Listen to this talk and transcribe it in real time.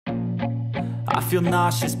I feel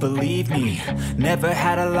nauseous, believe me. Never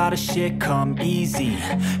had a lot of shit come easy.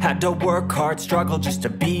 Had to work hard, struggle just to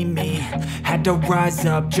be me. Had to rise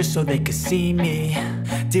up just so they could see me.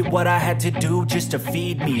 Did what I had to do just to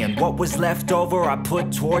feed me. And what was left over I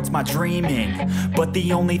put towards my dreaming. But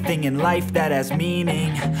the only thing in life that has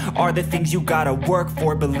meaning are the things you gotta work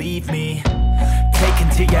for, believe me. Take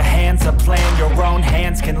into your hands a plan. Your own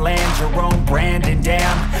hands can land your own brand. And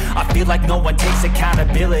damn, I feel like no one takes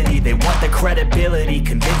accountability. They want the credibility,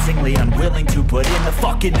 convincingly unwilling to put in the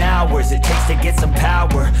fucking hours it takes to get some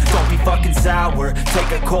power. Don't be fucking sour,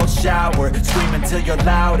 take a cold shower. Scream until you're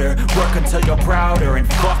louder, work until you're prouder. And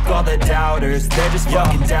fuck all the doubters, they're just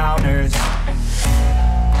fucking downers.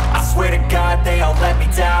 I swear to God they all let me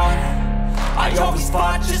down. I always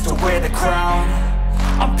fought just to wear the crown.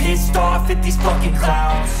 I'm pissed off at these fucking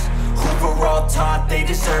clowns who were all taught they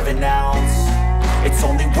deserve an ounce. It's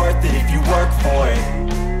only worth it if you work for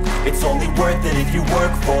it. It's only worth it if you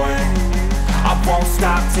work for it. I won't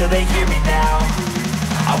stop till they hear me now.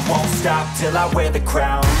 I won't stop till I wear the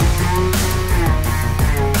crown.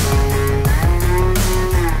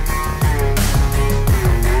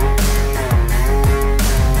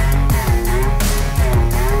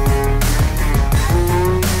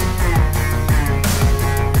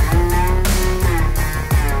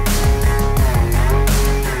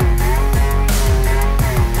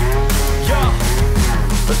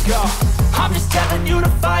 I'm just telling you to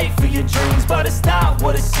fight for your dreams, but it's not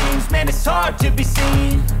what it seems. Man, it's hard to be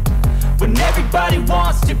seen when everybody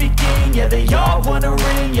wants to be king. Yeah, they all wanna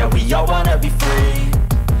ring, yeah, we all wanna be free.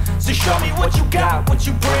 So show me what you got, what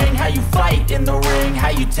you bring, how you fight in the ring, how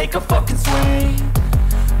you take a fucking swing.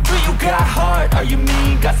 Do you got heart, are you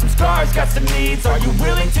mean? Got some scars, got some needs, are you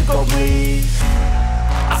willing to go bleed?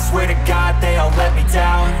 I swear to God they all let me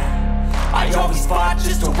down. I always fought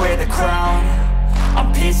just to wear the crown.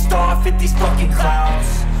 I'm pissed off at these fucking clowns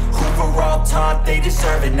who were all taught they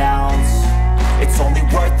deserve an ounce. It's only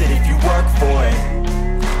worth it if you work for it.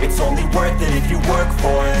 It's only worth it if you work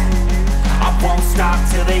for it. I won't stop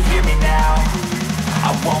till they hear me now.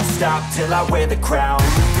 I won't stop till I wear the crown.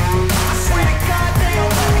 I swear to God they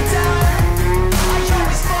all let me down. I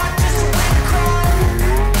always fought just to wear the crown.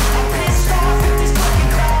 I'm pissed off at these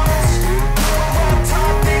fucking clowns who were all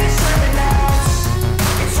taught they deserve an ounce.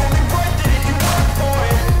 It's only worth it if you work for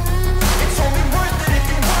it. It's only worth it if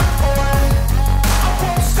you work for it. I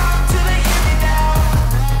won't stop till they hear me now.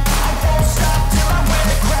 I won't stop till I wear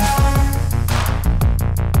the crown.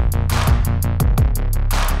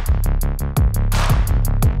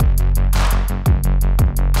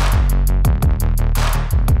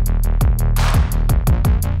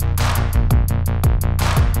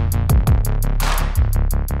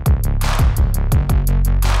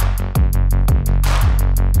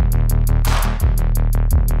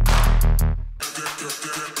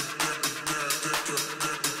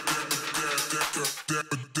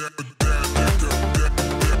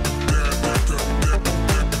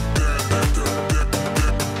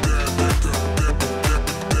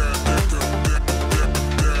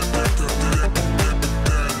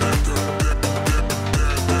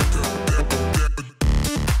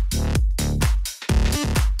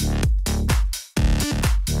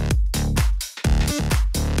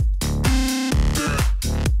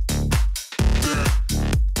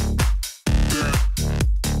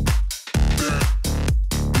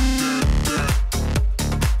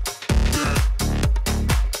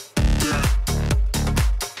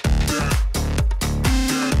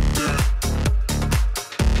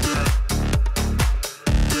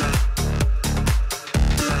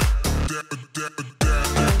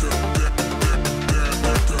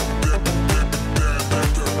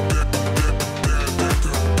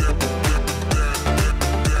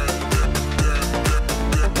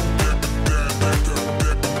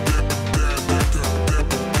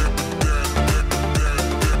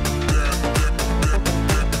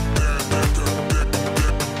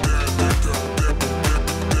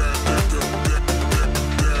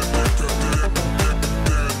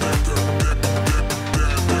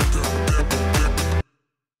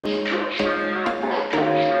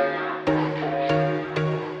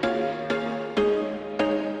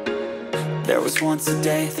 There was once a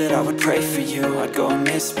day that I would pray for you. I'd go and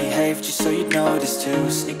misbehave just so you'd notice too.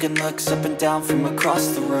 Sneaking looks up and down from across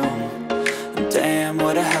the room. And damn,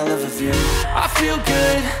 what a hell of a view. I feel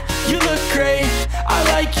good, you look great, I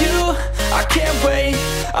like you, I can't wait.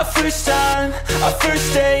 A first time, a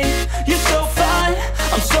first date. You're so fine,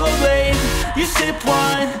 I'm so late. You sip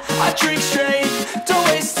wine, I drink straight. Don't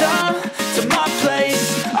waste time to my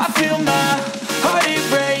place. I feel my heart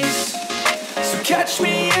erase. So catch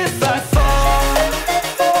me if I fall.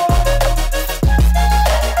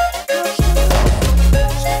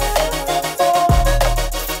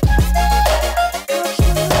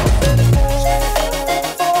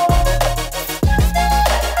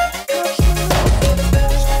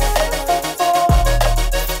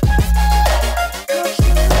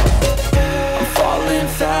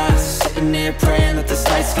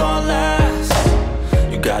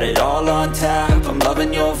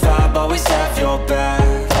 and your vibe, always have your back.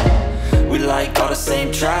 We like all the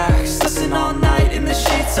same tracks, listen all night in the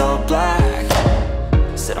sheets all black.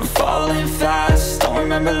 Said I'm falling fast, don't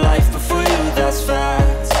remember life before you, that's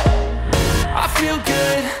fact. I feel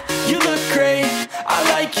good, you look great, I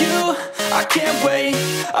like you, I can't wait.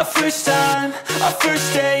 A first time, a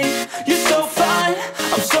first date, you're so fine,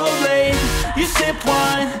 I'm so late. You sip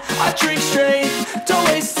wine, I drink straight, don't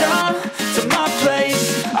waste time to my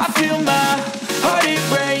place. I feel my heart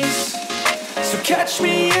erase, so catch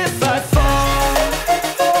me if I fall.